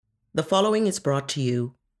The following is brought to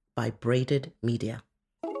you by Braided Media.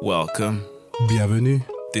 Welcome. Bienvenue.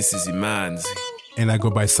 This is Imanzi. And I go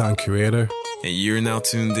by Sound Curator. And you're now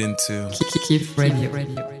tuned into Kif Radio,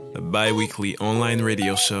 a bi-weekly online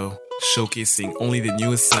radio show showcasing only the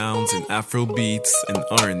newest sounds in Afro beats and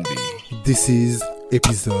R&B. This is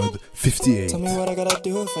episode 58. Tell me what I gotta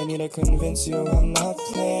do if I need to convince you I'm not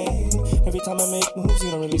playing. Every time I make moves,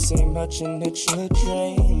 you don't really say much and it should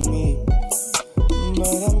drain me.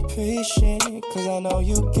 But I'm patient, cause I know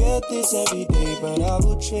you get this every day. But I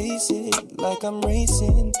will chase it like I'm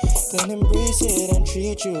racing, then embrace it and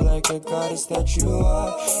treat you like the goddess that you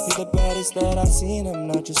are. You're the baddest that I've seen, I'm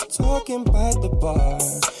not just talking by the bar.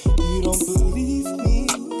 You don't believe me,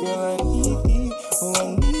 girl, I need thee, oh I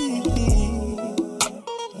need thee.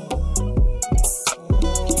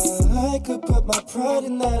 I could put my pride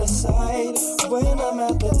in that aside. When I'm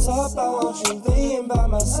at the top, I want you laying by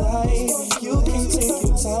my side. You can take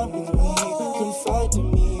your time with me, confide to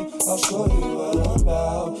me. I'll show you what I'm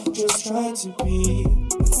about. Just try to be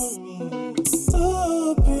for me.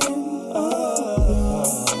 Open up,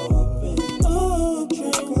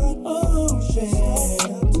 open, open,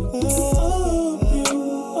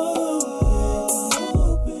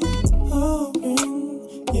 open,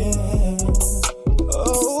 yeah.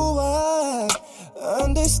 Oh, I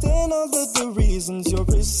understand all of the reasons you're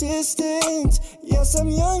persistent. Yes, I'm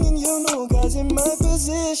young and you know guys in my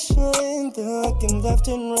position. They're looking left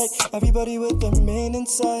and right, everybody with their main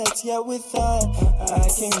insights. Yeah, with that, I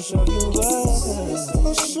can show you what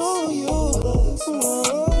I'll show you.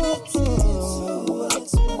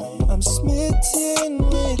 I'm smitten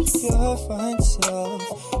with your fine self.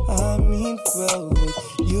 I mean, well,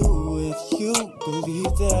 with you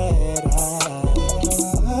believe that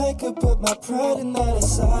I could put my pride in that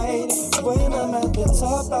aside. When I'm at the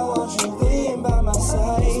top, I want you laying by my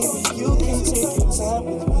side. You can take your time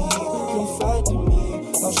with me, confide to me.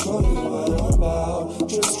 I'll show you what I'm about.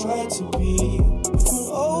 Just try to be.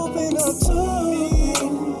 Open up to me.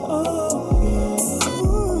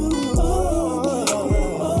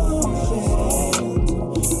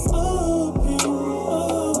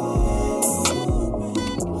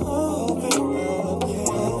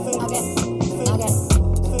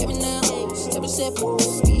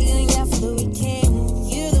 Feeling out for the weekend.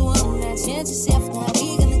 You're the one that changed yourself. Now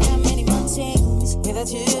we gonna climb many mountains. Without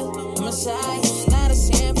you on my side, not a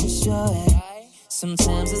sin for sure.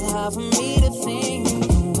 Sometimes it's hard for me to think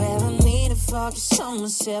where I need to focus on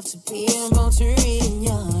myself to be able to read in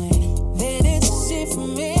your mind. Then it's easy for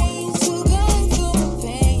me to go through the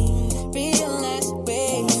pain, realize the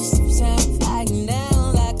waste of time fighting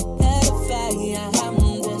down like a butterfly. I'm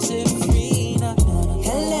just free. No.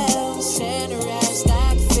 Hello, sunrise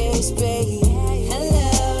like a face, baby. Hello,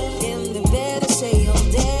 in the bed I say all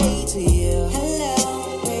day to you. Hello,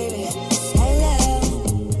 baby. Hello,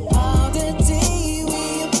 all the day we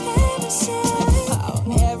appear to say.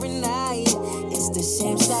 Oh, every night it's the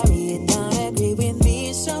same story. You don't agree with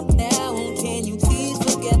me, so now can you please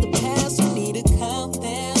forget the past? You need to calm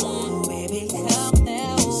down, baby, calm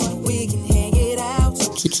down, so we can hang it out.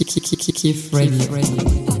 Kif Radio.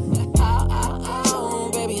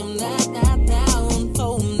 Baby, I'm not down.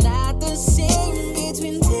 Oh, I'm not the same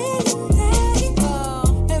between day and night.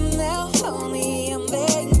 Oh, and now only I'm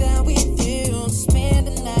laying down with you. Spend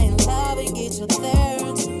the night loving each other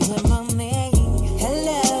till morning.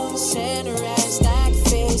 Hello, sunrise like a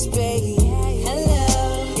face, baby. Hello,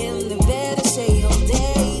 in the bed I say all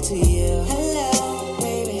day to you. Hello,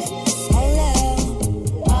 baby. Hello,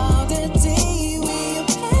 all the day we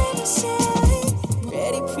appear to say.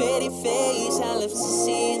 Pretty face, I love to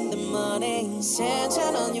see in the morning.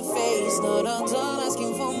 Sunshine on your face, no, don't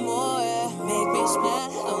asking for more. Make me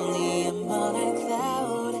smile, only I'm on a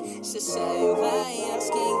cloud. So say why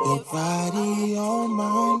asking Your if body on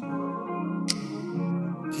mine,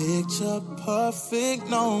 picture perfect,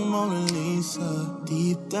 no Mona Lisa.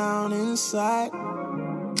 Deep down inside,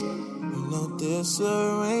 you know this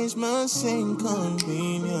arrangement's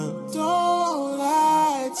inconvenient. Don't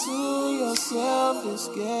lie to yourself, it's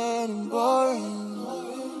getting boring.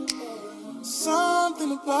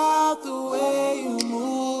 Something about the way you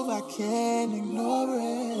move, I can't ignore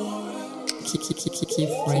it.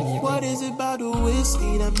 Kif Radio. What is it about the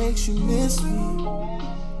whiskey that makes you miss me?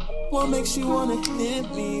 What makes you wanna hit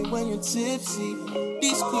me when you're tipsy?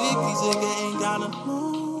 These quickies are getting kinda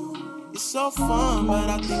it's so fun, but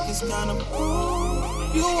I think it's kinda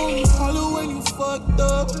you only holler when you fucked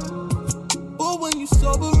up, but when you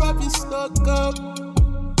sober up, you're stuck up.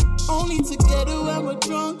 Only together when we're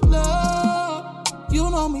drunk, love. You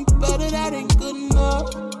know me better, that ain't good enough.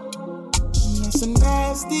 It's a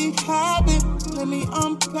nasty habit, let me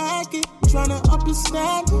unpack it. Tryna up your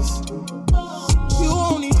standards. You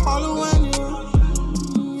only holler when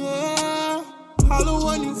you, yeah, holler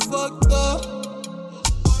when you fucked up.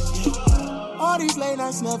 All these late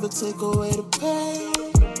nights never take away the pain.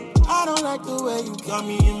 I don't like the way you got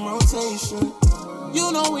me in rotation.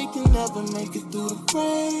 You know we can never make it through the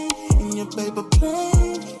rain. In your paper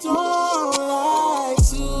plane, don't lie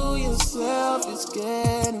to yourself, it's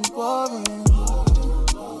getting boring.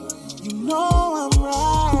 You know I'm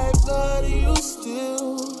right, but you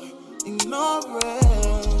still ignore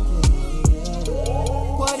it.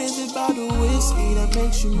 What is it about the whiskey that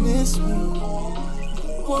makes you miss me?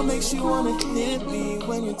 What makes you wanna hit me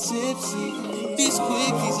when you're tipsy? These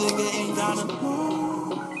quickies are getting kinda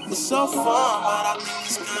it's so fun, but I think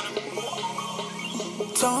it's kinda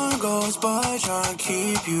time goes by trying to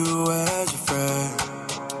keep you as a friend.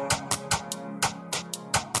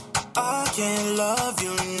 I can't love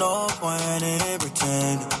you, no point in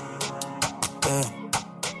pretend. Yeah.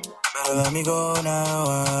 Better let me go now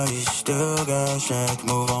while you still got strength to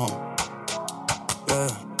move on. Yeah.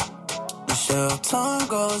 Still time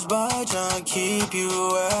goes by trying to keep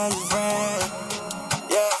you as a friend.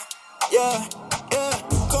 Yeah, yeah, yeah.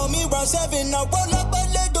 Call me round 7, I roll up a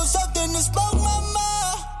little something to smoke my mind.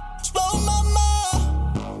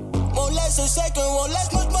 Won't last a second, won't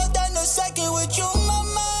last much more than a second with you,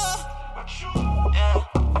 mama. Yeah.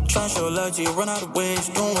 Tryna show love to you, run out of ways.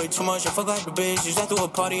 Doing way too much, I fuck like the bitch. Just after a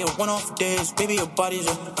party, I went off for days. Baby, your body's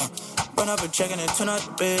a run up and checking it, turn out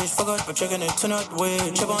the bitch. Fuck up and checking it, turn out the way.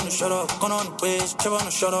 Chip on the shut up, gone on the whiz. Chip on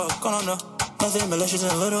the shut up, gone on the nothing malicious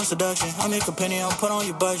and a little seduction. I make a penny, I'll put on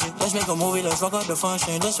your budget. Let's make a movie, let's fuck up the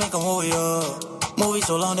function. Let's make a movie, movie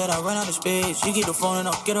so long that I run out of space. You keep the phone and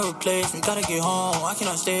I'll get a replacement. Gotta get home, I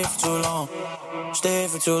cannot stay for too long. Stay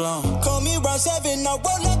for too long. Call me round 7, I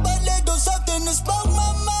roll up a little something to smoke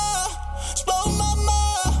my mind. Smoke my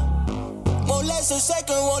mind. Won't last a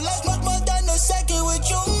second, won't last much more than a second with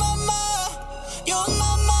you, mama. You,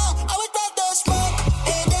 mama. I would rather smoke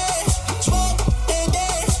and dance, smoke and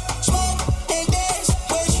dance, smoke and dance.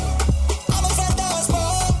 Wish I would rather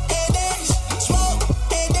smoke and dance, smoke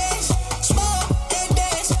and dance, smoke and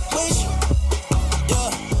dance. Wish,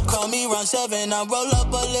 yeah. Call me round 7, I roll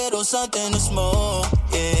up a little something to smoke.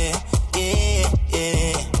 Yeah, yeah,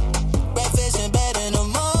 yeah. Breakfast in bed in the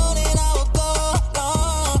morning, I would go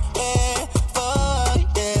long way for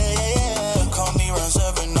yeah, yeah. Call me round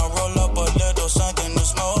 7, I roll up a little something to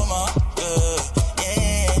smoke my yeah,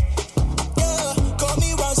 yeah. Call me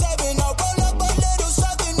round 7, I roll up a little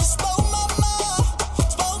something to smoke my mind.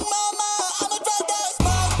 Smoke my mind, I'ma try that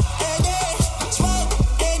smoke and dance, smoke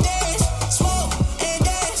and dance, smoke and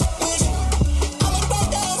dance. Wish I'ma try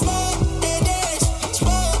that smoke and dance,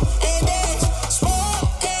 smoke and dance, smoke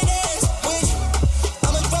and dance. Wish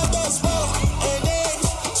I'ma try that smoke and dance,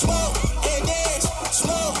 smoke and dance,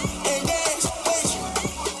 smoke and dance. Wish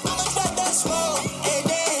I'ma try that smoke and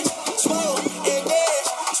dance, smoke and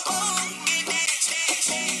dance,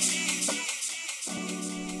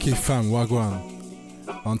 Okay, fam, wagwan.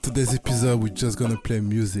 On today's episode, we're just gonna play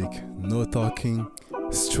music. No talking,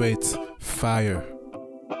 straight fire.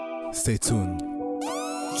 Stay tuned.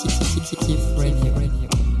 Kiff Radio.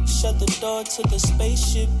 Shut the door to the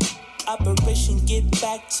spaceship. Operation get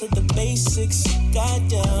back to the basics.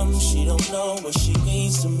 Goddamn, she don't know what she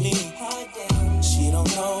means to me. She don't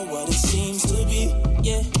know what it seems to be.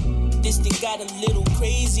 Yeah, this thing got a little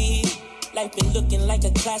crazy. Life been looking like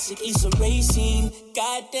a classic Issa Racing.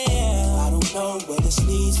 Goddamn, I don't know what this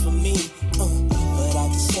leads for me. But I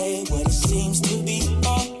can say what it seems to be.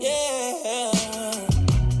 Oh yeah.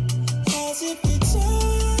 Has it been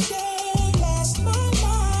turned lost my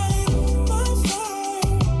mind, my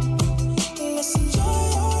fire. Let's enjoy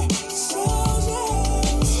ourselves,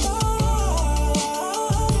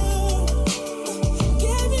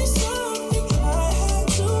 give me something I had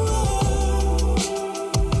to earn.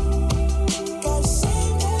 Gotta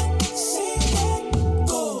save that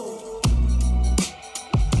gold.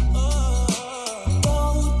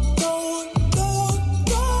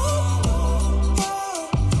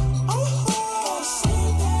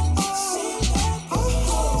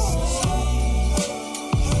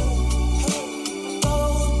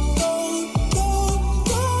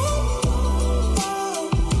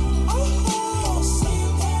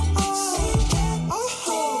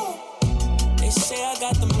 They say I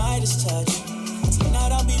got the Midas touch.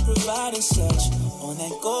 Tonight I'll be providing such on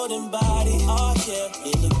that golden body. Oh yeah,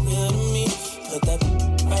 it look real to me. Put that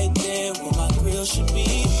right there where my grill should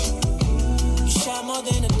be. You shine more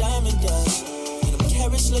than a diamond does. And them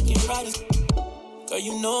carrots looking right as girl,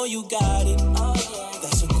 you know you got it. Oh yeah,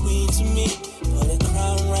 that's a queen to me.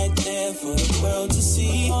 there for the world to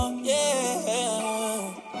see.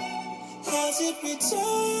 Yeah. Has it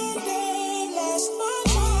returned and lost my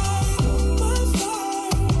mind, my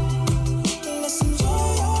fire? Let's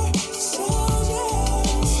enjoy ourselves,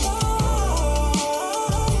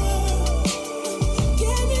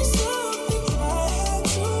 give me something I had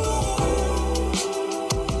to learn.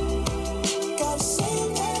 Gotta say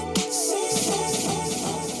that,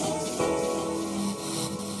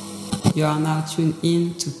 You are now tuned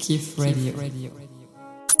in to Kif Radio.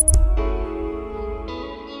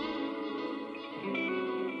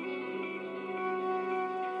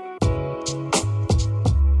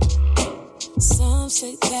 Some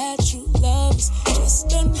say that true love is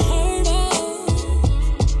just unheard of.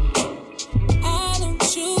 I don't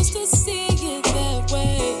choose to see it that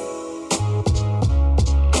way.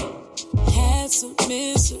 Had some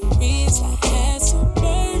miseries, I had some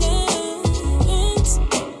burdens,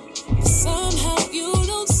 but somehow you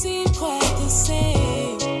don't seem quite the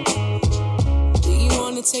same. Do you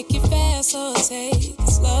wanna take it fast or take it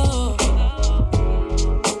slow?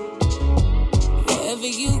 Wherever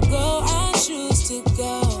you go, I choose to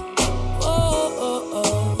go. Oh, oh,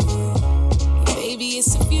 oh. Baby,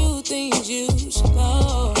 it's a few things you should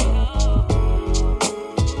know.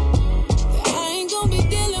 That I ain't gonna be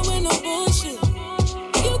dealing with no bullshit.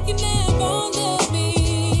 You can have all of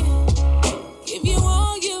me. Give you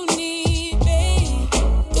all you need, babe.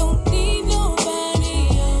 Don't need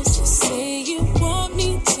nobody else to say you want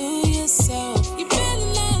me to yourself. You better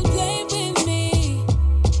not play with me.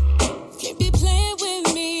 Can't be playing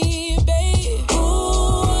with me, babe.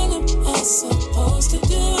 Ooh, what am I supposed to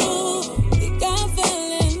do? Think I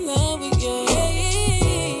fell in love with you,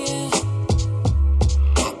 yeah.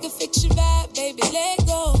 I can fix your vibe, baby, let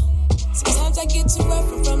go. Sometimes I get too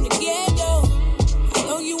rough and from the get-go. I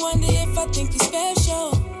know you wonder if I think you're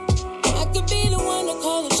special. I could be the one to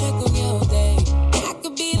call and check on your day. I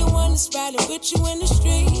could be the one that's riding with you in the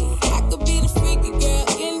street. I could be the freaky girl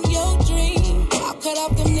in your dream. I'll cut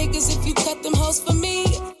off them niggas if you cut them hoes for me,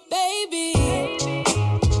 baby.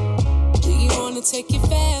 Do you wanna take it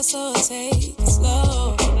fast or take it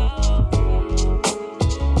slow?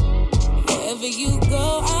 Wherever you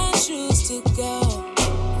go, I choose to go.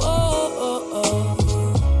 Oh, oh, oh.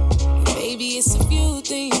 Baby, it's a few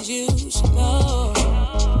things you should know.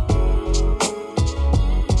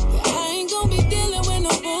 That I ain't gonna be dealing with no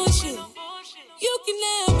bullshit. You can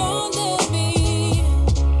have all of me.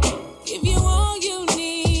 Give you all you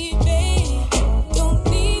need, babe. Don't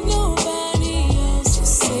need nobody else to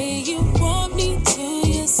say you want me to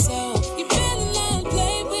yourself. You better not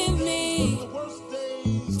play with me.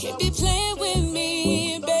 Can't be playing with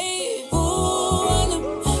me, babe. Ooh, what am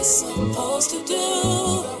I supposed to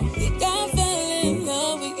do? Think I fell in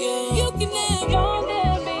love with you. You can have all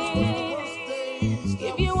of me.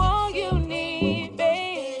 Give you all you need,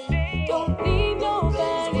 babe. Don't need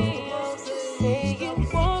nobody else to say you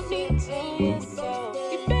want me to yourself.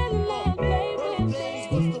 You better not play with me.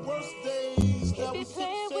 Can't be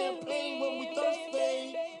playing with me,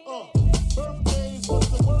 babe. Birthdays was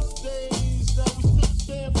the worst days that we sip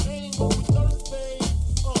champagne when we thirsty.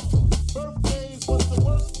 Birthdays was the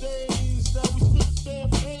worst days that we sip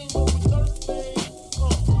champagne when we thirsty.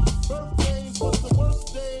 Birthdays was the worst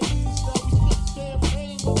days that we sip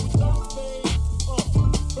champagne when we thirsty.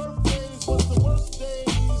 Birthdays was the worst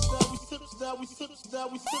days that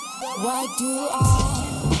we sip. Why do I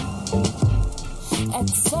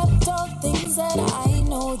accept all things that I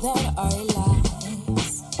know that are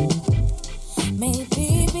lies?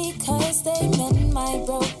 Maybe because they mend my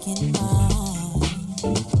broken mind.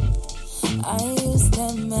 I use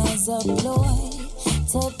them as a ploy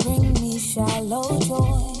to bring me shallow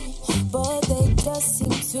joy, but they just seem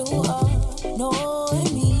to annoy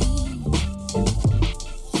me.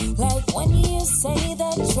 Like when you say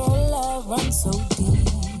that your love runs so deep,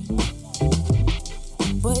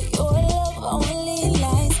 but your love only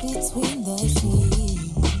lies between the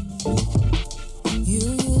sheets. You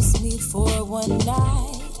use me for one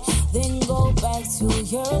night, then go back to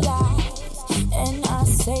your life, and I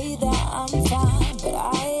say that I'm fine, but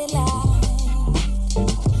I lie.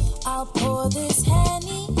 I'll pour this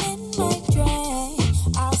honey in my drink.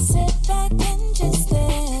 I'll sit back and just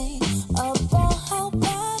think about how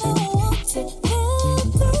bad I want to feel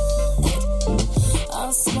good.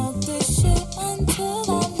 I'll smoke this shit until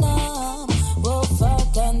I'm numb. We'll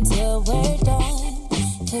fuck until we're done,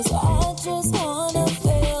 'cause I just wanna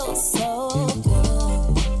feel so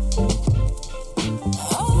good.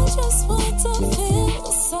 I just want to feel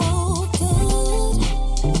so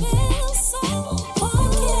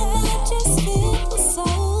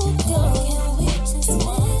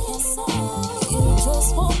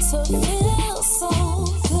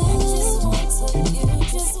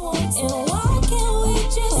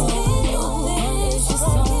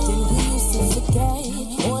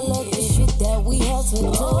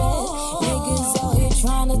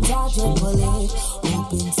quadruple it.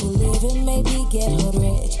 Hoping to live and maybe get hood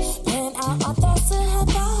rich. Plan out my thoughts to help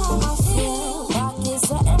out how I feel.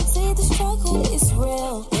 Pockets are empty, the struggle is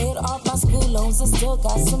real. Paid off my school loans and still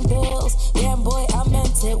got some bills. Damn boy, I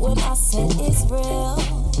meant it when I said it's real.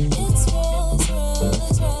 It's real, it's real,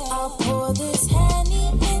 it's real. I'll pour this honey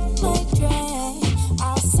in my drink.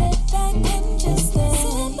 I'll sit back and just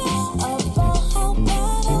think about how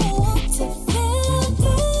bad I want to feel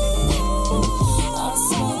good. I'll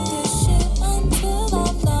smoke this shit until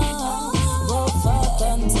I'm done. We'll fuck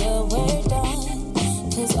until we're done.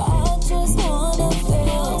 'Cause I just wanna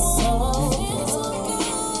feel so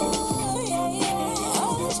good. Yeah, yeah.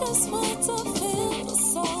 I just want to feel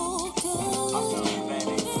so good.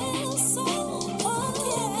 Feel so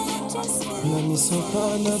good. Just feel Namisopa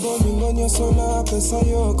na bolingo nyonso na pesa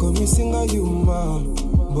yo komisinga yuma.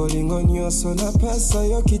 Bolingo nyonso na pesa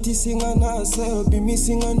yo kitisinga na se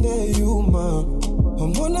obimisinga nde yuma.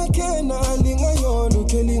 Omona kena linga yo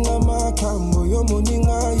lukelinga makambo yo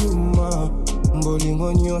moninga yuma.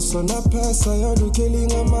 Bolingo nyonso na pesa yo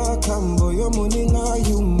lukelinga makambo yo moninga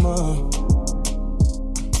yuma.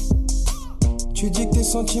 Tu dis que tes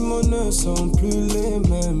sentiments ne sont plus les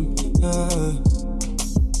mêmes.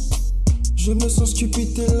 Je me sens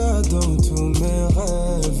stupide, t'es là dans tous mes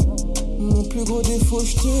rêves. Mon plus gros défaut,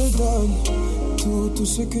 je te donne. Tout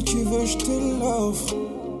ce que tu veux, je te l'offre.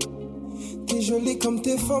 T'es jolie comme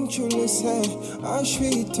tes formes, tu le sais. Ah, je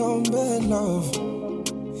suis tombé love.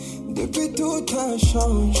 Depuis tout a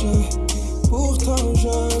changé. Pourtant,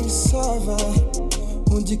 je le savais.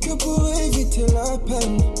 On dit que pour éviter la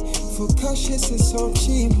peine, faut cacher ses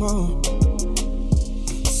sentiments.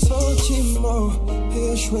 Sentiments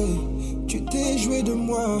échoués. Tu t'es joué de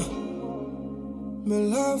moi,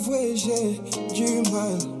 me l'avouer j'ai du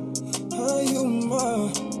mal. Ayuma,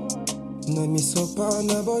 namisopa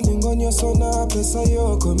na bolingo nyonso na pesa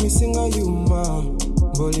yo komisinga yuma.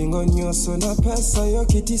 Bolingo nyonso na pesa yo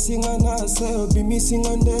kitisinga na se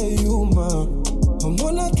obimisinga nde yuma.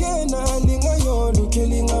 Omona kena linga yo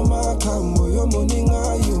lukelinga makambo yo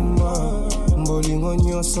moninga yuma. Bolingo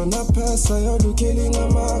nyonso na pesa yo lukelinga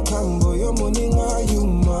makambo yo moninga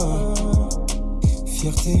yuma.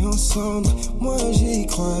 Fierté en cendres, moi j'y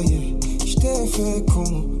croyais, je t'ai fait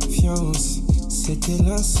confiance. C'était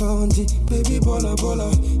l'incendie, baby bola bola,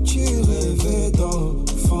 tu rêvais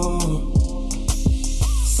d'enfant.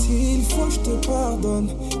 S'il faut je te pardonne,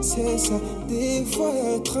 c'est ça, des fois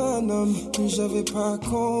être un homme. J'avais pas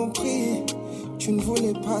compris, tu ne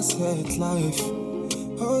voulais pas cette life.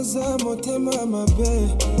 Osa motema mabe,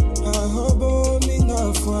 a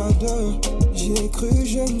minga fois deux. J'ai cru,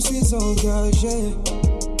 je me suis engagé.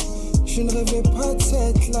 Je ne rêvais pas de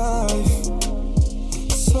cette life.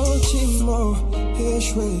 Sentiments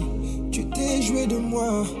échoués, tu t'es joué de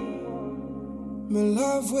moi. Me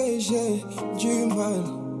l'avouer, j'ai du mal.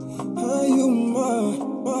 Ayuma,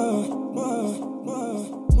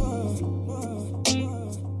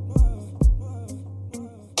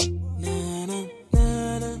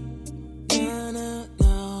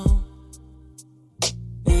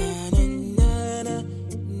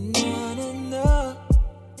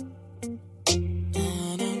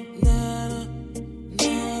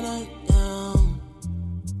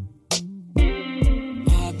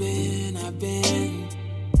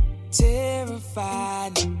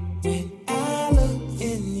 terrified when I look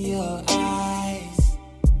in your eyes.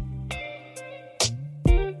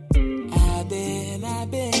 I've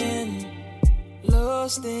been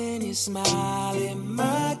lost in your smile and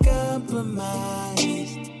my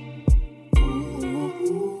compromise.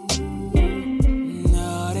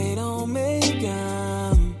 No, they don't make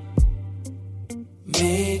 'em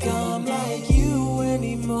like you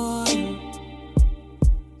anymore.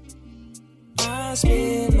 I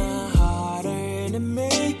spend my heart earned to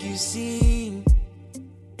make you see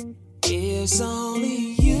it's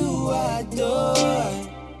only you I adore.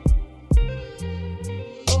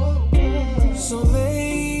 So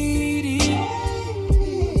lady,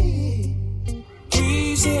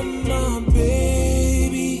 please hit my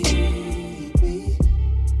baby.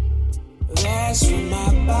 That's what my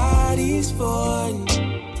body's for.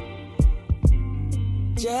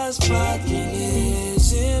 Just fucking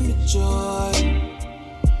is immature.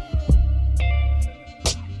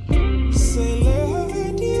 Say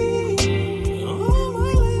lady, oh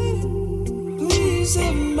my lady, please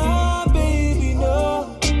hit my baby, no.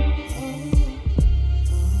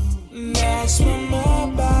 That's what my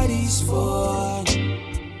body's for.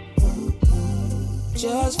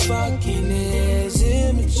 Just fucking is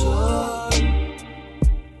immature.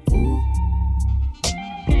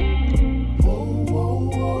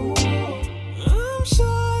 I'm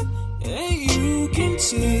sure that you can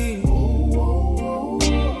see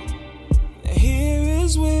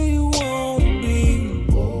is where you wanna be.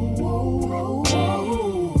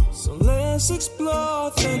 So let's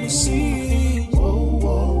explore Tennessee.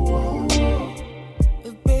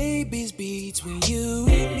 The baby's between you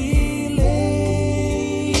and me,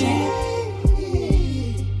 lady.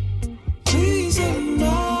 Please let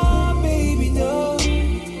my baby know.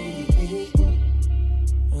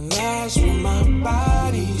 And that's what my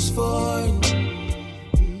body's for.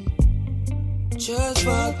 Just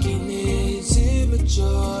fucking is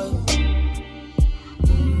immature.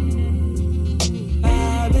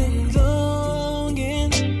 I've been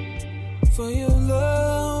longing for your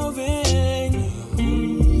loving.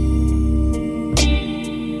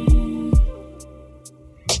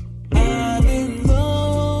 I've been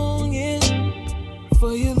longing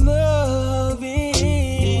for your loving.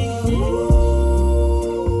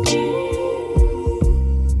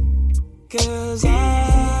 'Cause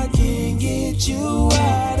I can't get you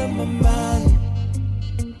out of my mind.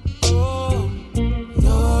 Oh,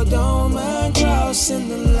 no, don't mind crossing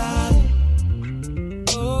the line.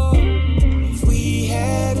 Oh, if we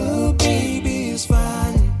had a baby, it's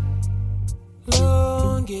fine.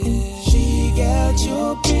 Long as she got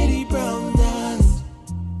your pretty brown eyes.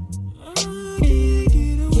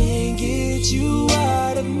 Can't get you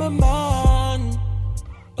out of my mind.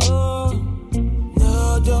 Oh,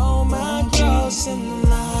 no, don't mind crossing the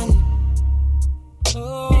line.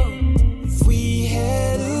 Oh, if we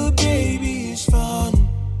had a baby, it's fun.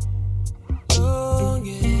 Oh,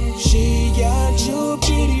 yeah. She got your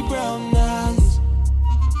pretty brown eyes.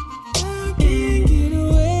 I can't get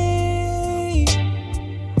away.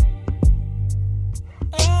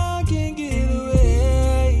 I can't get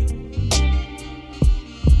away.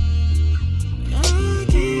 I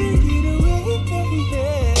can't get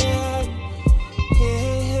away.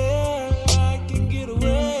 Yeah, I can get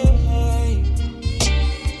away.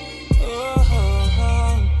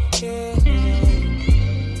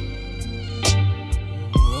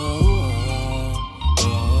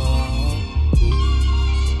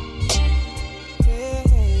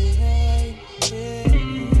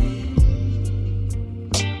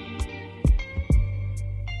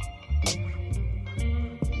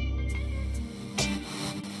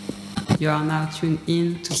 You are now tuned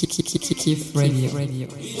in to Kiff Radio.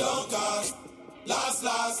 We don't cast,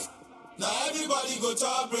 last. Now everybody go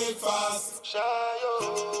to breakfast.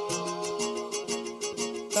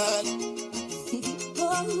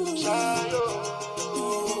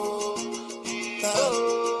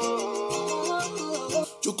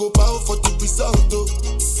 You go bow for the result, oh.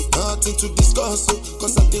 Nothing to discuss, oh.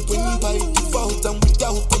 Cause I did win by default and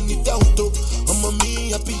without any doubt, oh. I'm a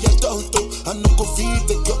me happy adult, oh. I no go feed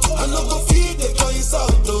the girl,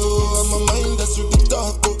 insult, oh. I'm a mind that's really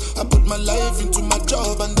dark, oh. I put my life into my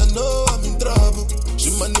job and I know I'm in trouble. She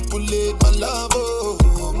manipulate my love, oh.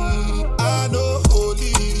 I know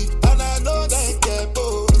holy and I know that get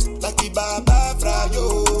both. Like the Baba Frayo,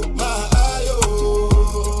 my ayo,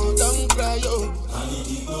 don't cry, yo. I need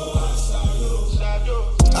to go and shadow.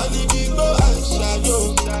 I need to go and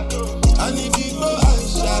shadow. I need to go and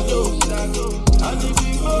shadow. I need to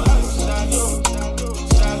go and shadow. I need to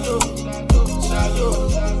go and shadow.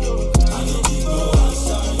 I need to go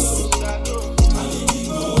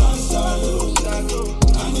and shadow.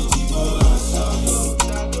 I need to go and shadow.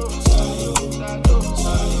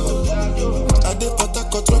 I did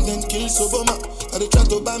Port Run then kill Soboma. I did try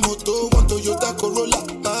to buy moto, one Toyota Corolla.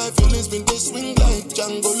 My feelings been they swing like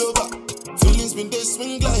Django Lover. Feelings been they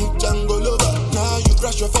swing like Django Lover. Now you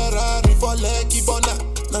crash your Ferrari for Lucky Bona.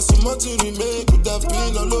 Now some more to remake could have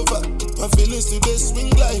been all over. My feelings today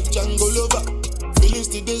swing like Django Lover. Feelings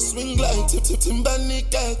today swing like Timbani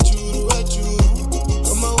at you.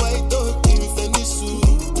 I'm a white dog in Fenisu.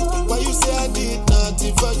 Why you say I did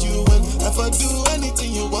nothing for you when if I do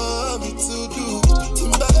anything you want me to do?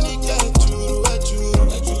 Timbani at you.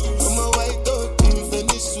 I'm a white dog in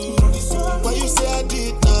Fenisu. Why you say I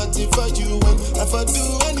did nothing for you when if I do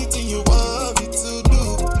anything you want me to do?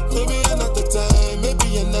 Maybe another time,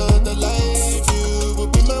 maybe another life. You will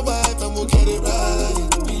be my wife and we'll get it right.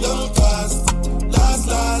 Young cast, last.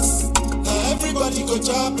 Now everybody go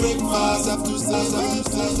to breakfast after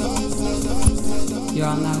You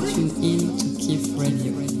are now tuned in to Kiff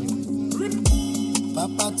Radio.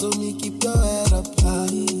 Papa told me keep your head up high.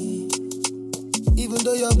 Even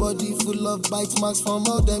though your body full of bite marks from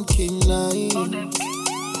all them canines.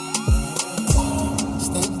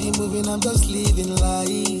 Steady moving, I'm just living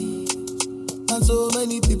life. And so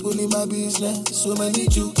many people in my business, so many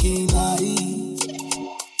joking eyes.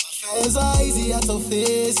 Affairs are easy at a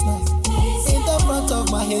face now. In the front of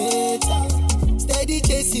my head, steady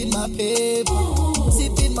chasing my paper.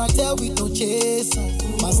 Sipping my tail with no chaser.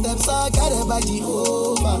 My steps are guided by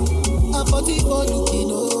Jehovah. I'm 44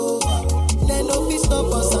 looking over. Let no peace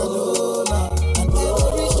stop us alone. And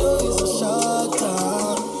every show is a short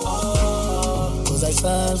time. Cause I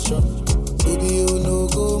stand strong. Baby, you no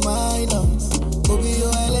go minus. Baby,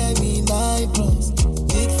 you LME 9+.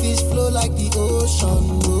 Big fish flow like the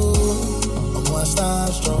ocean. Oh, I'm gonna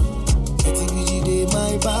stand strong. TBG day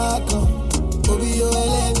my back up. Baby, you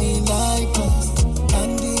LME 9+.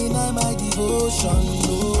 Can't deny my devotion.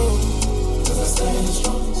 Oh, cause I stand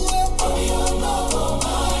strong. Baby, you no go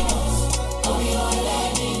minus. Baby, you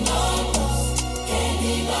LME 9+. Can't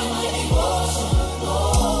deny my devotion.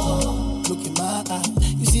 Oh, look in my eye.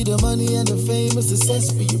 You see the money and the fame and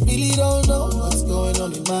success, but you really don't know what's going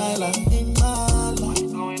on in my life. In my life. What's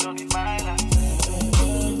going on in my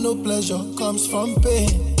life? No pleasure comes from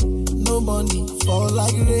pain. No money fall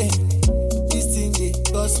like rain. This thing they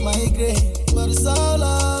cost my grain, but it's all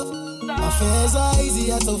love. My fears are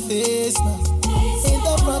easier to face now. In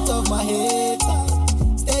the front of my head,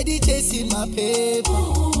 steady chasing my paper.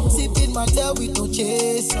 Sipping my tail with no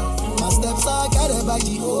chaser. My steps are guided by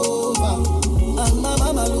Jehovah. And my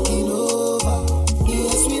mama looking over.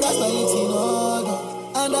 Yes, sweet as in order.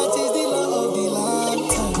 And that is the law of the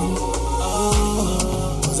lifetime.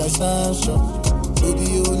 Oh, cause I stand strong. Baby,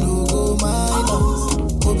 you no go minus.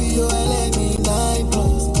 Baby, you LME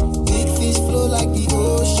 9+. Big fish flow like the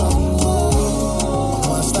ocean. Oh, I'm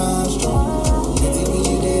gonna stand strong. TBG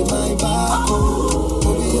day my back.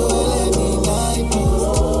 Baby, you LME 9+.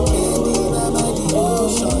 Can't deny my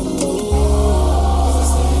devotion.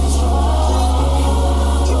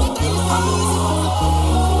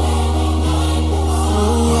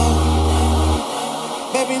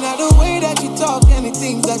 Baby, now the way that you talk and the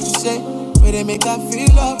things that you say, where they make I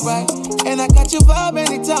feel alright. And I catch your vibe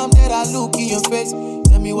anytime that I look in your face.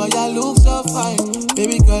 Tell me why you look so fine.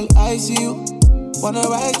 Baby girl, I see you. Wanna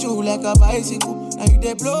ride you like a bicycle. Now you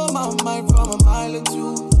they blow my mind from a mile or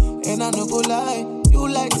two. And I no go lie, you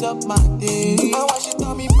light up my day. I want you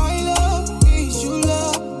tell me my love is you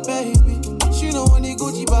love, baby. She know when the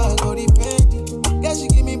Gucci bag or the Fendi. Yeah, she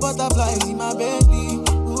give me butterflies in my belly.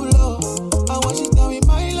 Ooh, Lord. I want you tell me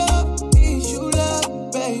my love is you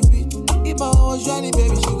love, baby. If my heart was drowning,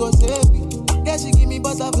 baby, she gon' save me. Yeah, she give me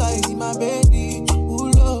butterflies in my belly.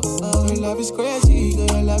 Ooh, Lord, your love is crazy, girl,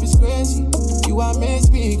 your love is crazy. You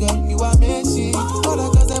amaze me, girl, you amaze me. Other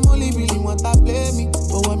girls, them only really want to play me.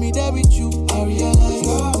 But when me there with you, I realize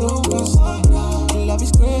your love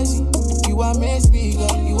is crazy. You amaze me,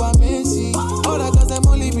 girl, you amaze me. Other girls, them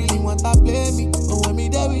only really want to play me. But when me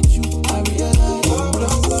there with you, I realize your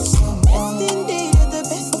love is crazy. Best indeed, you're the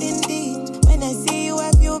best indeed. When I see you,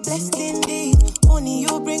 I feel blessed indeed. Only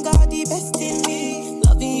you bring out the best in me.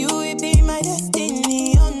 Loving you, it be my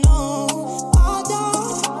destiny. Oh no,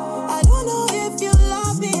 I don't know if you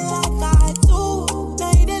love me like I do.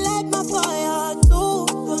 Now you done light my fire too.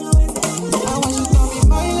 I want you to tell me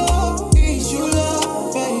my love is you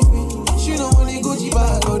love, baby. She know when the Gucci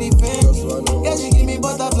bag or the Fendi. Yeah, she give me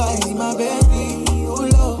butterflies in my belly. Oh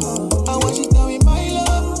Lord, I want you to tell me my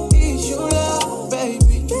love is you love,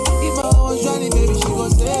 baby. If my heart was drowning, baby, she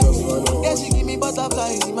gon' save me. Yeah, she give me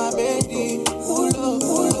butterflies in my belly. Oh Lord, oh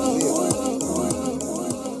Lord, oh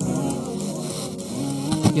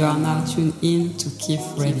Lord. You are now tuned in to Kif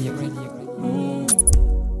Radio.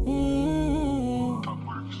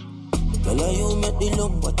 Girl, you make the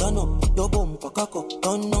love, but I know your bump a cock up,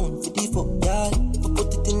 turn down for the fuck, yeah. If you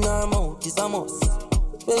put it in her mouth, it's a must.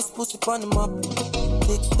 Best pussy on the map.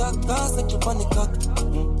 Tick tock, cause like you on the cock.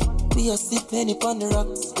 We a sip penny on the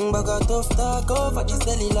rocks. Bag a tough talk over the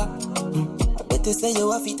cellular. I better say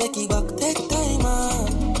you have to take it back. Take time,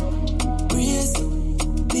 man. Breeze,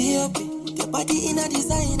 be happy. Put your body in a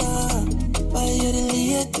designer. Buy you the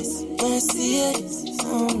latest Mercedes.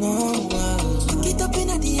 Oh no, wow. Get up in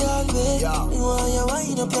the hallway. You want you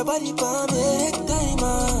wind up your body for me. Take time,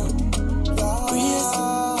 man. Breeze,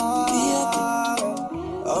 be happy.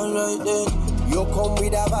 Alright then. You come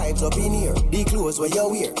with the vibes up in here. The clothes where you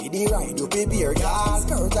wear, the ride you prepare, girl.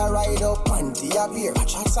 Skirt a ride up, panty appear.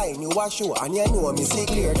 Watch a sign you a show, and you know me see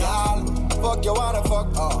clear, girl. Fuck you wanna fuck,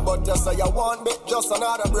 but you say you want me, just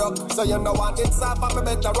another broke. So you know what it's up, and me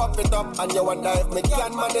better rough it up. And you wonder if me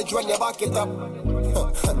can manage when you back it up.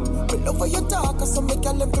 Me love how you talk, so me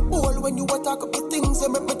can let me bowl. When you talk up the things, you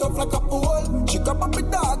make me tough like a pole. She come up with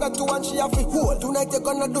dog at 2 and she have a hole. Tonight you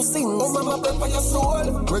gonna do sing, oh mama, prepare your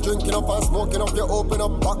soul. We're drinking up and smoking up, you open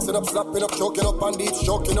up, boxing up, slapping up, choking up, and deep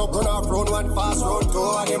choking up. Run off, round one, fast, round two,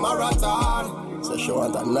 and the marathon. So she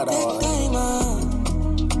want another one. Take time,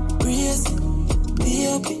 man. Breeze, be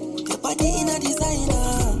happy. Put your body in a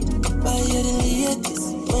designer. Buy you the latest,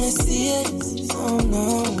 when I see it, oh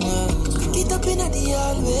no. Cock it up in the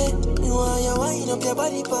hallway. You want you wind up your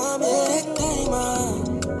body for me. Take time,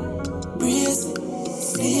 breeze.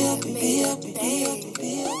 Be happy, be happy, be happy, be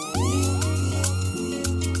happy.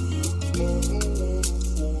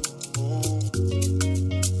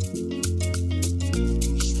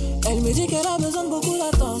 Elle me dit qu'elle a besoin de beaucoup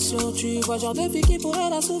d'attention. Tu vois, genre de fille qui pour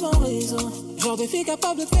elle a souvent raison. Genre de fille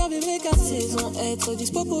capable de faire vivre 4 saisons. Être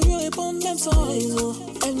dispo pour lui répondre même sans réseau.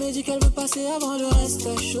 Elle me dit qu'elle veut passer avant le reste.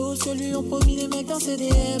 Chose que lui ont promis les mecs dans ses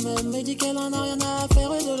DM. Elle me dit qu'elle en a rien à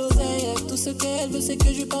faire de l'oseille. Tout ce qu'elle veut c'est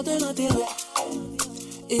que je lui porte de l'intérêt.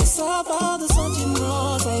 Et ça part de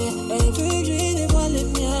sentiments, ça y est. Elle veut que je lui dévoile les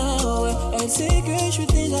miens, ouais. Elle sait que je suis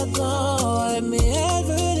déjà dedans, ouais. Mais elle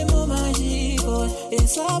veut des mots magiques, ouais. Et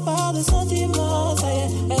ça part de sentiments, ça y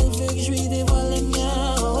est. Elle veut que je lui dévoile les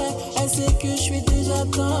miens, ouais. Elle sait que je suis déjà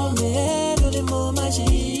dedans, mais elle veut des mots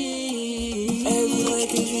magiques. Elle voudrait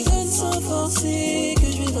que je lui donne sans forcer, que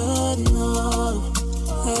je lui donne, non.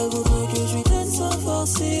 Elle voudrait que je lui donne sans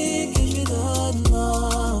forcer, que je lui donne,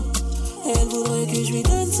 non. Elle voudrait que je lui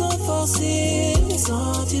donne sans forcer mes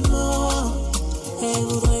sentiments. Elle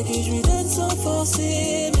voudrait que je lui donne sans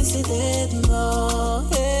forcer mes sédiments.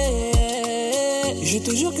 Je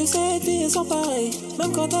te jure que cette fille est sans pareil.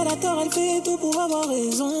 Même quand elle a tort, elle fait tout pour avoir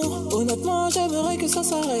raison. Honnêtement, j'aimerais que ça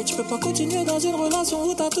s'arrête. Je peux pas continuer dans une relation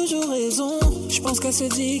où t'as toujours raison. Je pense qu'elle se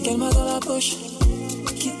dit qu'elle m'a dans la poche.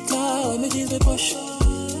 Quitte-la, me disent mes poches.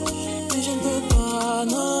 Mais je ne peux pas,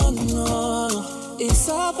 non, non, non. Et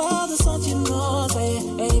ça part de sentiments, ça y est.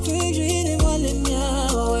 Elle veut que je lui dévoile les miens,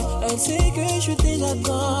 ouais. Elle sait que je suis déjà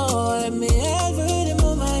dedans, ouais. Mais elle veut des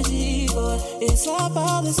mots magiques, ouais. Et ça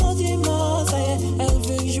part de sentiments, ça y est. Elle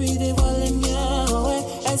veut que je lui dévoile les miens, ouais.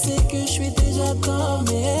 Elle sait que je suis déjà dedans,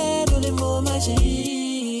 mais elle veut des mots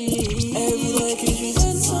magiques. Elle voudrait que je lui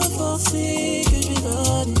donne sans forcer, que je lui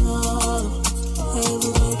donne, non. Elle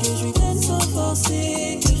voudrait que je lui donne sans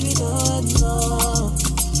forcer, que je lui donne, non.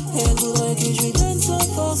 Elle voudrait que je lui donne sans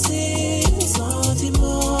forcer mes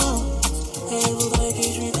sentiments. Elle voudrait que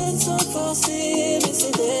je lui donne sans forcer mes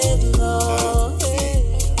sentiments.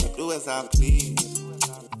 Do as I please.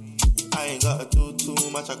 I ain't gotta do too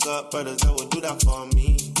much. I got brothers that will do that for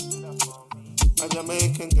me. A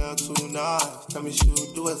Jamaican girl too nice. Tell me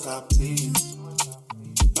she'll do as I please.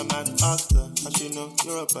 A man asked her how she know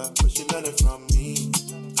you're a bad, but she learned it from me.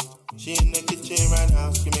 She in the kitchen right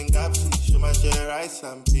now, screaming Gapsi, show my share rice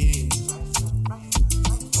and peas.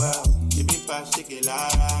 Well, you be fast, shake it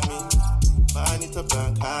like me. But I need to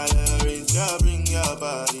burn calories. Girl, bring your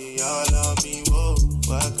body all on me, whoa.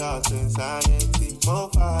 Work out insanity. More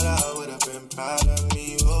father would have been proud of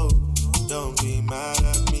me, whoa. Don't be mad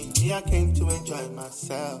at me. Me, I came to enjoy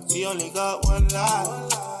myself. We only got one life.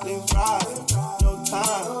 Live right, no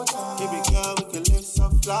time. Baby girl, we can live so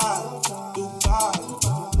fly. Dubai.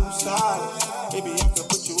 Maybe I can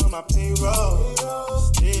put you on my payroll.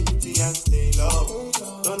 Stay pretty and stay low.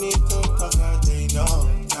 Don't need to talk like they know.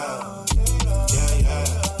 Yeah, yeah.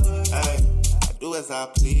 Hey, I do as I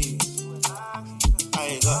please. I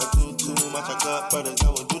ain't gotta do too much. I got brothers that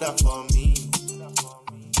will do that for me.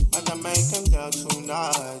 A Jamaican girl too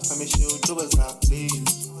nice. Tell me she'll do as I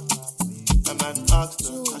please. A man asked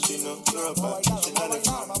her how she know you're a bad. She learned it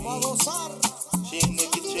from me. She in the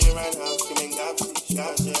kitchen right now, screaming Gapsi.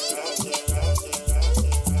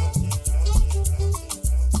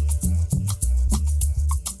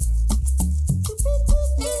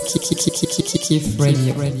 Kiff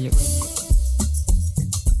Radio. Kiff Radio.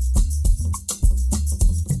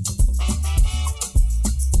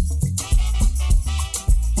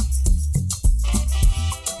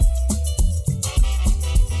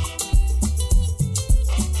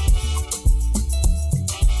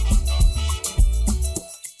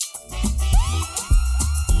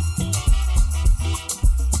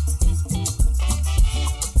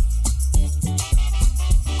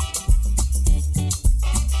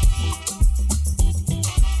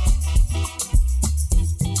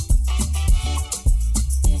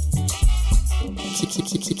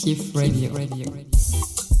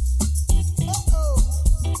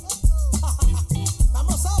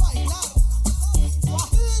 Vamos a bailar.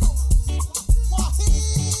 Guajiro.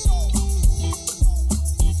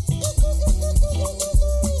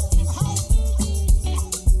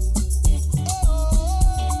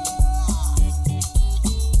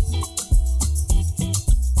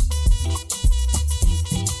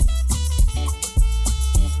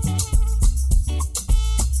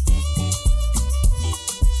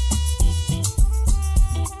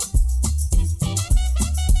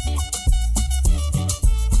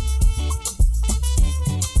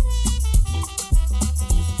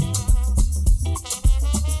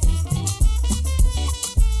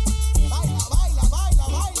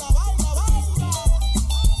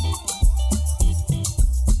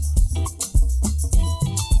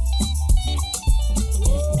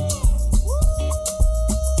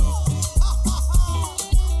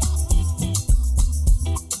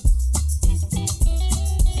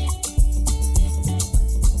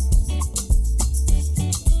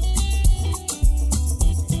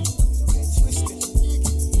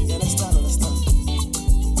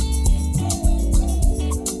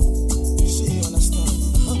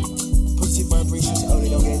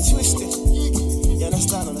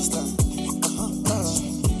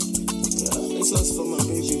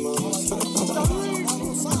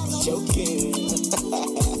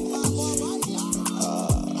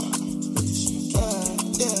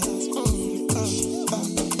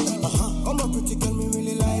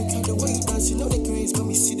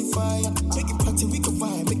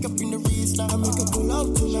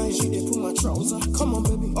 she dey pull my trouser. Come on,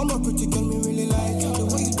 baby, all my pretty girl me really like. The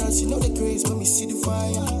way you dance, you know the craze when me see the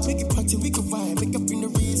fire. Make it party, we can vibe, make up in the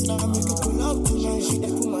wrist now. Make it pull up tonight, she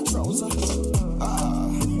dey pull my trouser.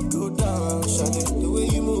 Go down, shawty. The way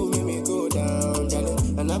you move, make me go down,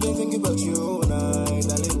 darling. And I've been thinking about you all night,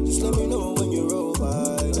 darling. Just let me know when you roll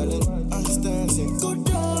by, darling. Understand, say go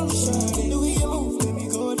down, shawty. The way you move, make me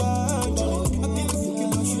go down, darling. I've been thinking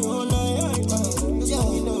about you all night, darling. Just let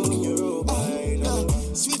me know when you roll by, darling.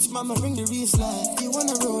 Sweet mama, bring the wrist light. You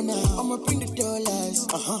wanna roll now? I'ma bring the dollars.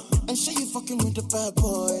 And show you fucking with the bad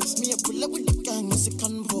boys. Me, I pull up with the gang as a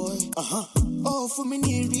convoy. Oh, for me,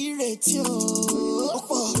 need re-rate you.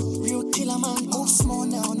 Oh, real killer man, move small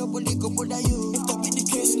now. Nobody go bother you. If that be the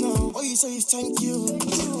case now, all you say is thank you.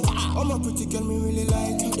 All my pretty girl me really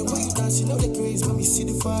like. The way you dance, you know the craze when we see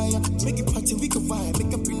the fire. Make it party, we can vibe.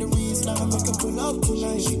 Make up in the wrist now. Make up pull up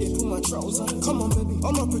tonight. She dey pull my trouser. Come on, baby.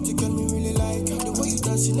 All my pretty girl me really like. The way you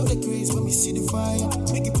dance, you know the craze when we see the fire.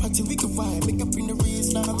 Make it party, we can vibe. Make up in the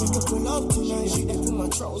wrist now. Make up pull up tonight. She dey pull my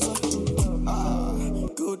trouser.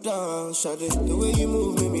 Go down, shawty. The way you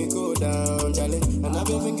move made me go down, darling. And I've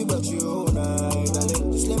been thinking about you all night,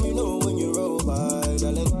 darling. Just let me know when you roll by,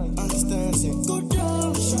 darling. Understand, say go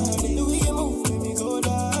down, shawty. The way you move made me go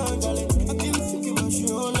down, darling. I've been thinking about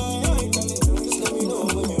you all night, darling. Just let me know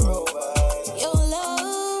when you roll by. Your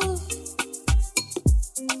love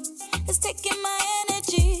is taking my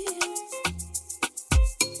energy,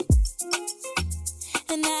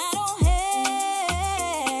 and I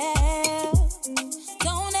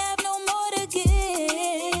don't have no more to give.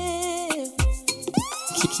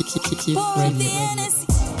 Pour the Hennessy,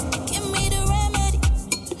 give me the remedy.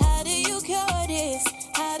 How do you cure this?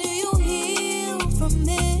 How do you heal from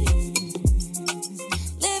this?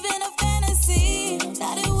 Living a fantasy,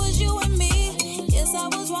 thought it was you and me. Yes, I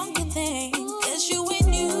was wrong to think. Guess you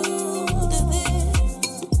and you to this.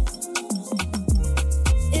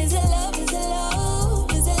 Is it love? Is it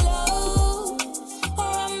love? Is it love?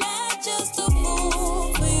 Or am I just a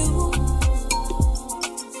fool for you?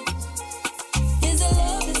 Is it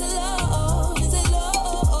love? Is it love? Is it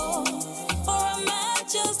love? Or am I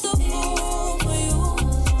just a fool for you?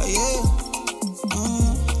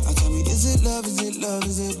 I tell me, is it love? Is it love?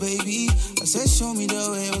 Is it baby? I said, show me the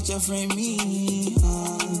way what your friend me.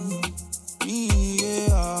 Nah.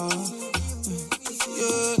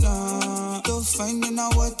 You're finding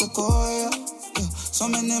out what to call ya. Yeah. So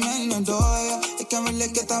many men adore ya. They can't really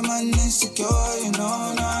get that man insecure, you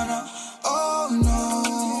know, nah. Oh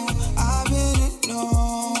no, I've been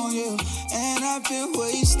alone, yeah. And I've been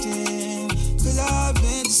wasting, 'cause I've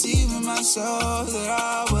been deceiving myself that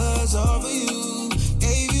I was over you.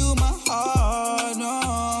 Gave you my heart,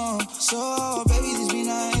 no. So baby, just be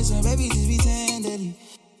nice and baby, just be tenderly.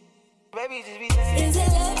 Baby, just be tenderly. Is it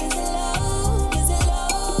love? Is it love? Is it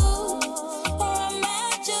love? Or am I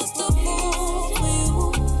just a fool for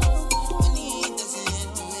you?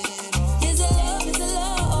 Is it love? Is it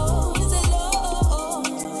love? Is it love?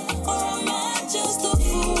 Or am I just a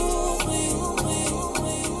fool for you?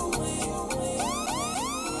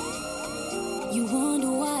 You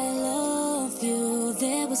wonder why I love you.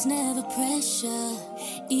 There was never pressure.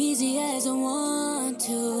 Easy as I want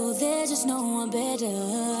to. There's just no one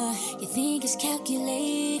better. You think it's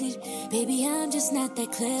calculated. Baby, I'm just not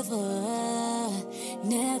that clever.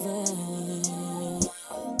 Never.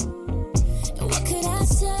 And what could I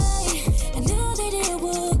say? I knew that it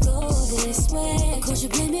would go this way. Of course you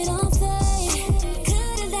blame it on fate.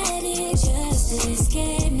 Couldn't let it just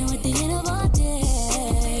escape. Now at the end of our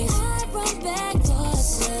day, I brought back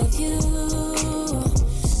thoughts of you.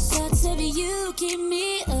 Thoughts of you keep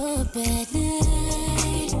me up at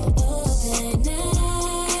night. Up at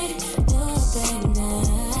night. Up at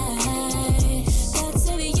night. Thoughts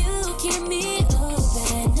of you keep me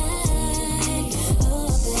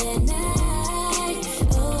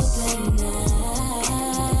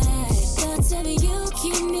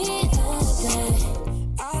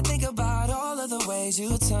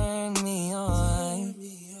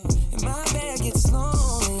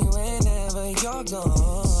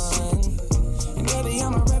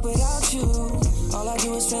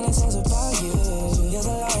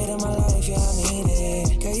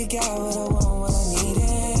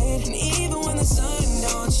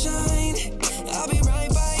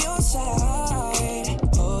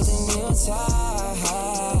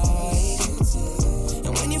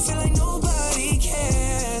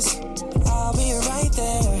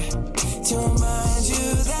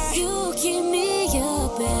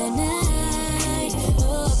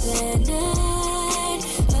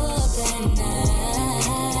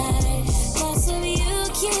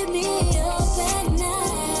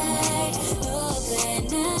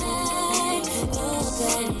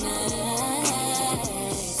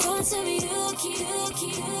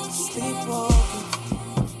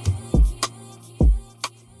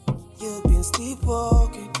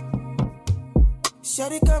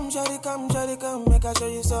shawty come, make I show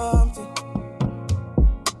you something.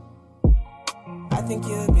 I think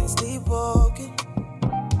you've been sleepwalking.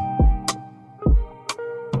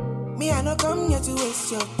 Me, I no come here to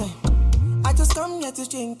waste your time. I just come here to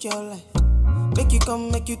change your life. Make you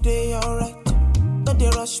come, make you day alright. Don't they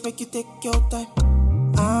rush, make you take your time.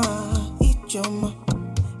 Eat your mind.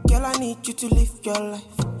 Girl, I need you to live your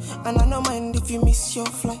life. And I don't mind if you miss your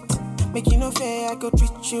flight. Make you no fair, I go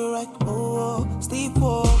treat you right. Oh,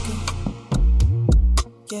 sleepwalking.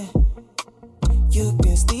 Yeah, you've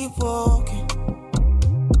been sleepwalking.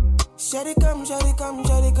 Shawty come,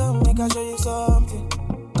 make I show you something.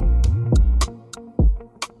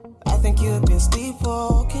 I think you've been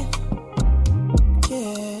sleepwalking.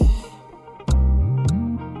 Yeah.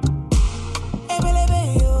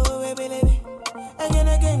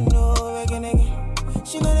 Again.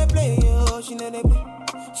 She know they play, yo, she know they play.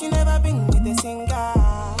 She never been with a singer.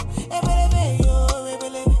 Again.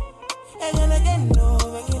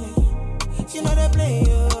 She know they play,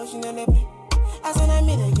 yo, she know they play. As when I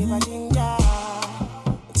meet her, give her ginger.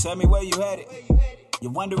 Tell me where you headed.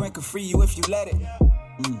 You're wondering could free you if you let it.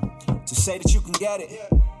 To say that you can get it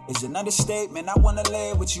is an understatement. I wanna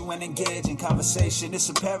lay with you and engage in conversation. It's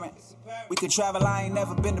apparent we could travel. I ain't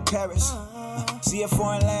never been to Paris. See a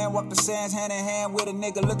foreign land, walk the sands hand in hand with a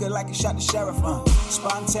nigga looking like he shot the sheriff.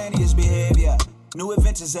 Spontaneous behavior, new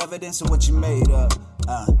adventures, evidence of what you made of.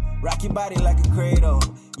 Rock your body like a cradle.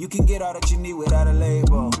 You can get all that you need without a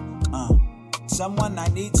label. Someone I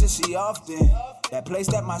need to see often. That place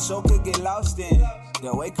that my soul could get lost in.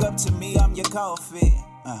 They'll wake up to me, I'm your coffee.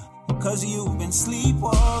 Cause you've been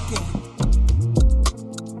sleepwalking.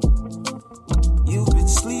 You've been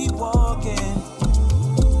sleepwalking.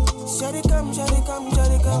 Shawty come,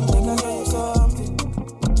 make I show you something.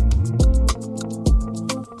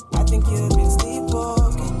 I think you've been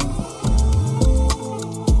sleepwalking.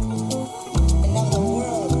 Another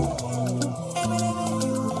world.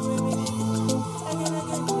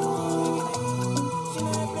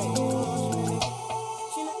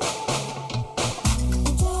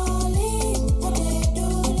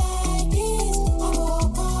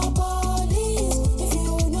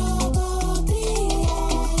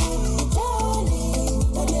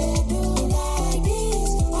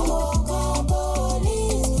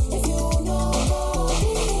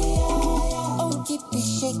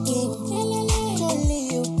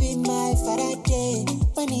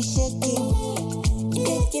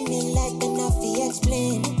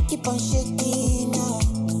 Keep on shaking now.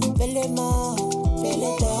 Bele ma,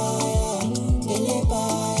 bele daya, bele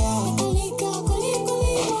baya. Kuli one time,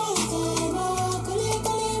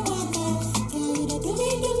 kuli one time. Do me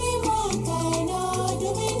one time, no, do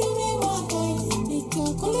me one time.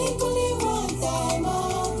 Kuli one time,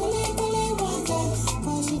 kuli one time.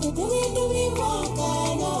 Cause you do me one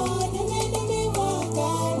time, no, do me one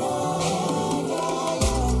time, no.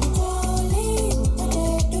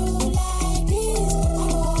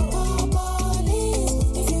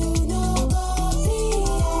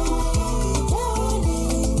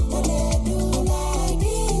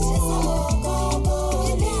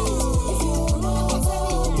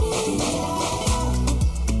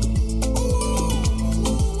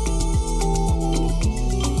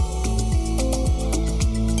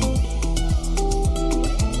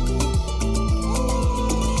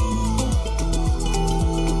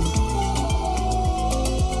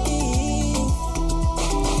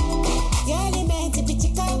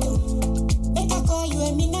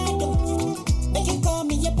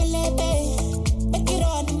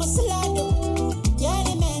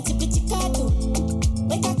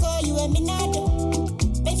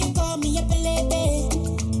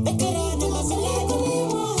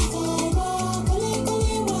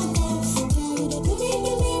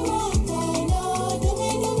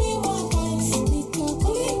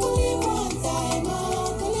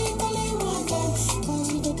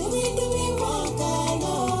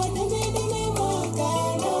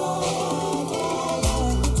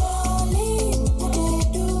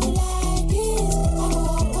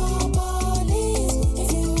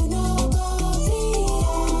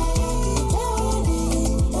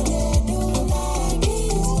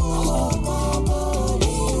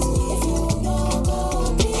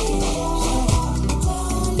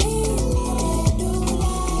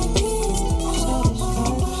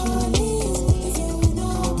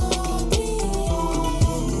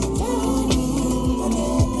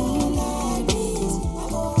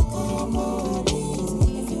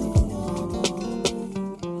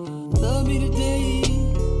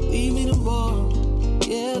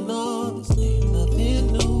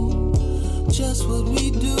 Just what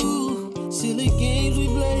we do, silly games we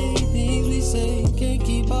play, things we say, can't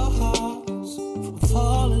keep keep our hearts from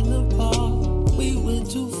falling apart. We went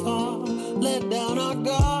too far, let down our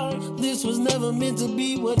guard. This was never meant to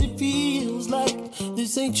be what it feels like.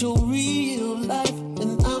 This ain't your real life,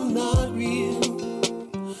 and I'm not real.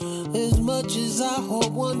 As much as I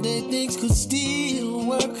hope one day things could still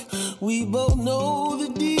work, we both know the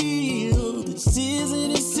deal. This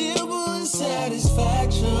isn't as simple as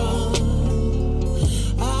satisfaction.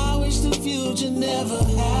 I wish the future never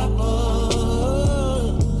happened.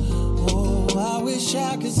 Oh, I wish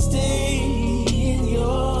I could stay in your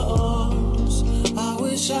arms. I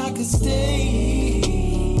wish I could stay.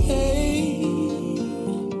 Hey.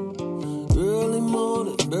 Early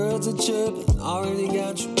morning, birds are chirping. Already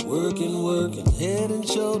got you working, head and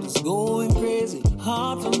shoulders going crazy.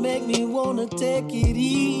 Hard to make me wanna take it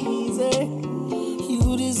easy.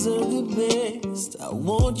 You deserve the best. I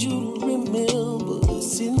want you to remember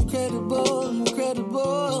it's incredible,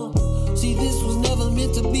 incredible. See, this was never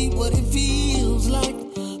meant to be what it feels like.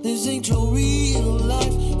 This ain't your real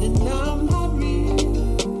life, and I'm not real.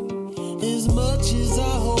 As much as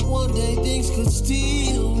I hope one day things could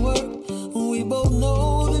still work, we both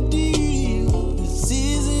know the deal. This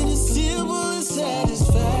isn't as simple as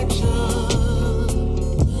satisfaction.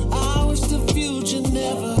 I wish the future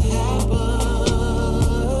never happened.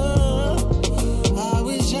 I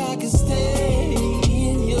wish I could stay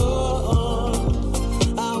in your arms.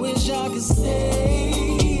 I wish I could stay.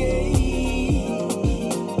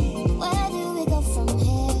 Where do we go from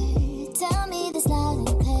here? Tell me this loud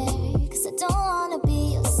and clear, 'cause I don't wanna be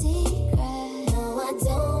your secret. No, I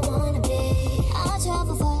don't wanna be. I'll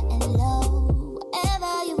travel far and low,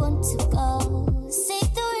 wherever you want to go. Say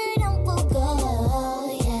the word and we'll go,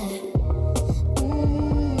 yeah.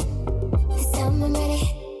 'Cause I'm ready.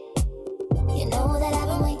 You know that I've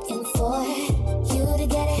been waiting for you to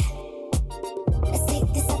get it. Let's take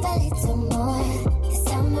this up a little more. 'Cause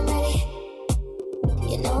I'm ready.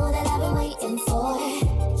 You know that I've been waiting for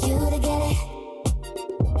you to get it.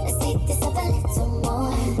 Let's take this up a little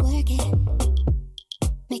more. Work it,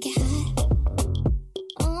 make it hot.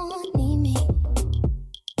 Oh, need me.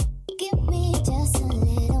 Give me just a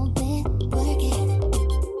little bit. Work it,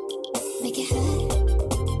 make it hot.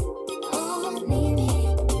 Oh, need me.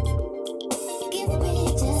 Give me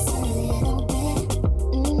just a little bit.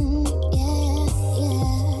 Yeah.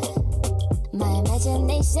 My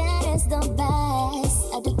imagination is the best.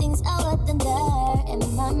 I do things I wasn't there in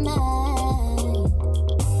my mind.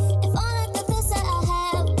 If all of the thoughts that I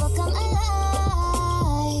have will come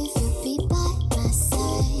alive, you'll be by my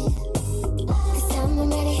side. 'Cause I'm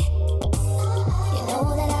ready. You know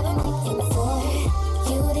that I've been waiting for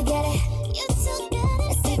you to get it. You to get it.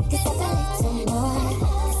 Let's take this up a little more.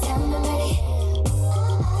 'Cause I'm ready.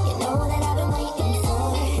 You know that I've been waiting for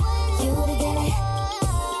you to get it.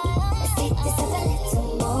 Let's take this up a little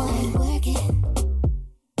more. Work it,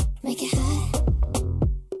 make it hot.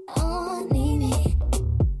 Oh, need me.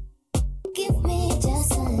 Give me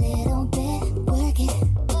just a little bit. Work it,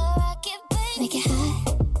 make it hot.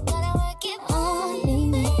 Oh, need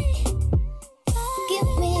me. Give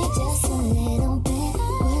me just a little bit.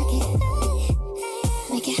 Work it,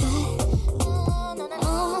 make it hot.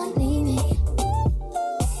 Oh, need me.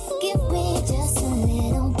 Give me just a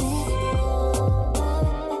little bit.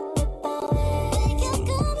 You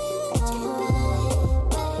got me with you.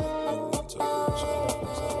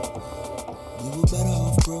 We were better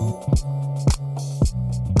off broke.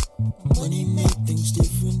 Money made things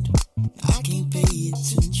different. I can't pay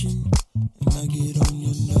attention, and I get on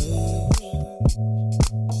your nerves.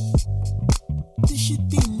 This should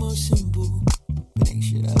be more simple, but ain't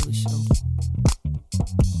shit ever simple.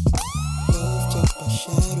 Love taught by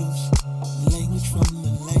shadows, language from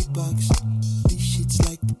the light box. This shit's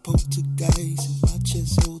like the poltergeist, and my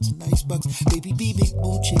chest holds an icebox. Baby, be big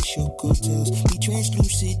boo, chase your coattails. Be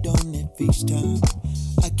translucid on that FaceTime.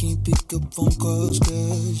 I can't pick up phone calls,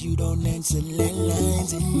 'cause you don't answer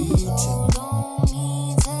landlines and Don't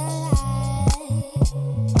need to lie.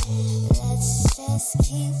 Let's just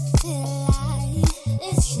keep it light.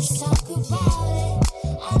 Let's just talk about it.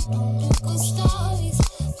 I don't do good stories.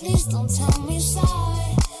 Please don't tell me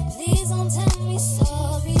sorry. Please don't tell me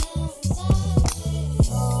sorry.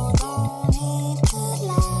 You don't need to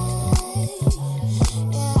lie.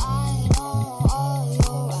 Yeah, I know all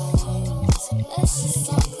your rights. Let's just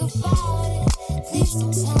talk about it. Please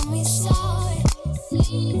don't tell me sorry.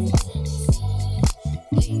 Please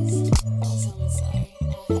don't tell me sorry.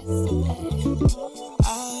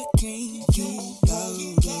 I can't keep out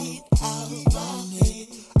it. I want it.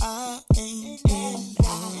 I ain't in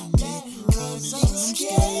on it, 'cause I'm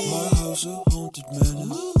scared. My house a haunted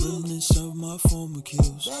manor, reminiscence of my former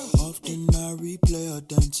kills. Often I replay our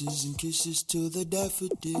dances and kisses to the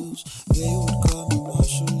daffodils. They would call me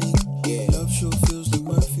Marshall. Love sure feels like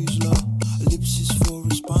Murphy's Law. Ellipsis for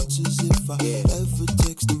responses if I ever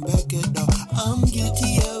text them back at all. I'm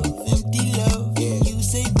guilty of empty love. You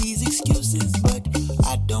say these excuses, but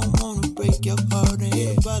I don't wanna break your heart,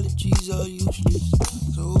 and apologies are useless.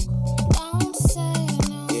 So don't say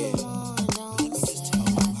no more, don't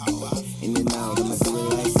say in and out, I'ma do it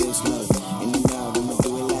like this, love. In and out, I'ma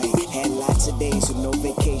do it like. Had lots of days with no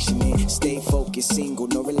vacation, man. Stay focused, single,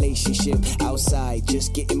 no relationship. Outside,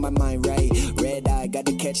 just getting my mind right. Red eye,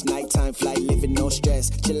 gotta catch nighttime flight, living no stress.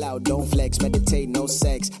 Chill out, don't flex, meditate, no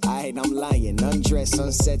sex. I'm lying, undressed,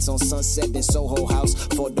 sunsets on Sunset in Soho House.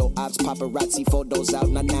 Photo ops, paparazzi, photos out.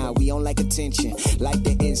 Now, we don't like attention, like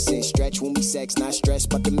the incense. Stretch when we sex, not stress,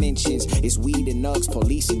 but dimensions. It's weed and nugs,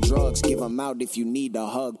 police and drugs. Give them out if you need a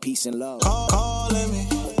hug, peace and love. Calling me,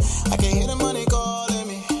 I can hear the money calling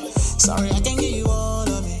me. Sorry, I can't give you all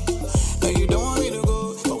of me. No, you don't want me to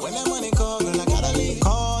go, but when that money call, girl, I gotta leave.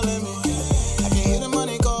 Calling me, I can hear the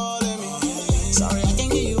money calling me. Sorry, I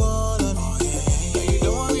can't give you all of me. No, you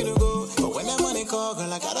don't want me to go, but when that money call,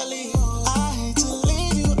 girl, I gotta leave. I hate to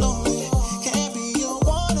leave you lonely, can't be your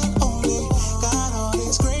one and only. Got all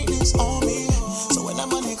this greatness on me, so when that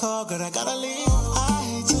money call, girl, I gotta leave. I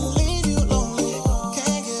hate to leave you lonely,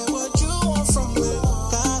 can't get what you want from me.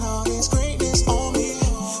 Got all this greatness on me,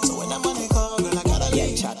 so when that money call, girl, I gotta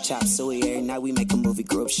leave. Yeah, chop, suey. Every night we make a movie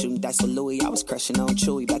group, shooting dice with Louis. I was crushing on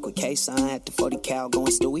Chewy, back with K-Son at the 40 cal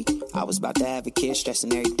going Stewie. I was about to have a kid,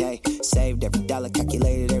 stressing every day. Saved every dollar,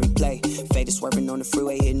 calculated every play. Faded swerving on the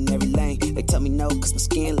freeway, hitting every lane. They tell me no, cause my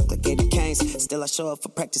skin look like Eddie Kane's. Still I show up for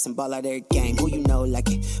practice and ball out every game. Who you know like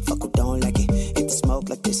it, fuck who don't like it. Hit the smoke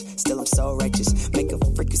like this, still I'm so righteous. Make a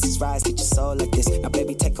frequencies rise, get your soul like this. Now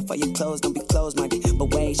baby, take off all your clothes, don't be closed-minded.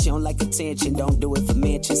 But wait, she don't like attention, don't do it for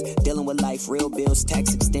mentions. Dealing with life, real bills,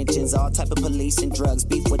 tax extensions. All type of police and drugs,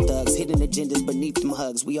 beef with thugs. Hidden agendas beneath them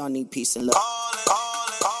hugs. We all need peace and love.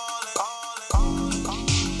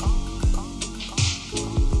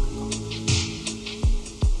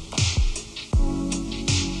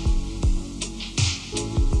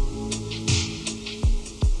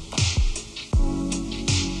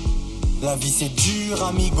 La vie c'est dur,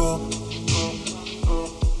 amigo.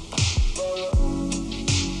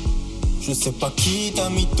 Je sais pas qui t'a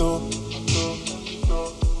mytho.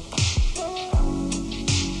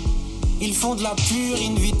 Ils font de la pure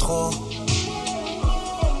in vitro.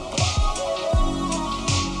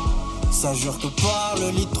 Ça jure que par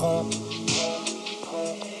le litron.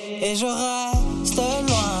 Et je reste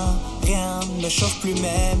loin, rien ne chauffe plus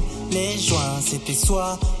même les joints. C'était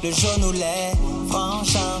soit le jaune ou les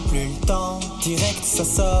franchins. Plus le temps, direct ça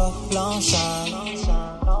sort l'enchaîne.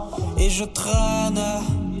 Et je traîne,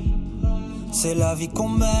 c'est la vie qu'on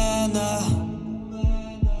mène.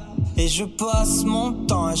 Et je passe mon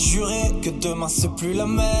temps à jurer que demain c'est plus la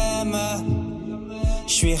même.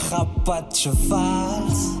 Je suis rapat de cheval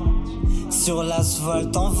sur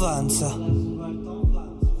l'asphalte en Vans.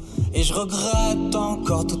 Et je regrette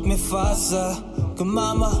encore toutes mes phases que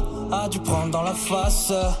maman a dû prendre dans la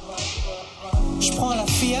face. Je prends la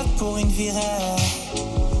Fiat pour une virée.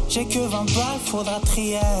 J'ai que 20 balles, faudra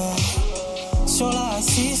trier. Sur la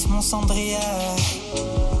A6, mon cendrier.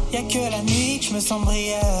 Y'a que la nuit que je me sens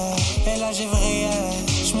briller. Et là j'ai vrillé,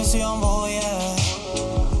 je me suis embrouillé.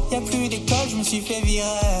 Y'a plus d'école, je me suis fait virer.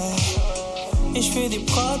 Et je fais des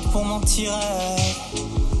prods pour m'en tirer.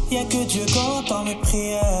 Y'a que Dieu qui entend mes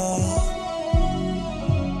prières.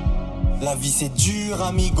 La vie c'est dur,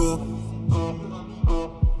 amigo.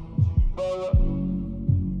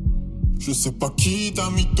 Je sais pas qui t'a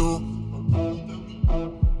mytho.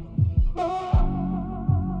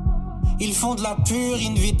 Ils font de la pure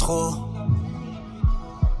in vitro.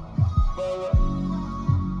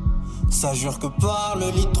 Ça jure que par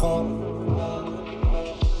le litron.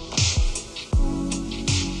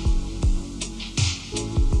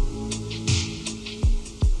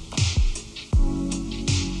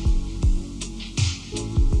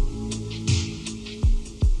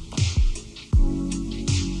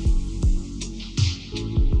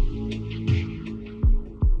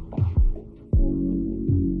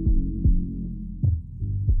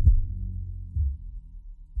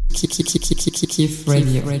 Kiff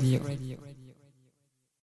Radio.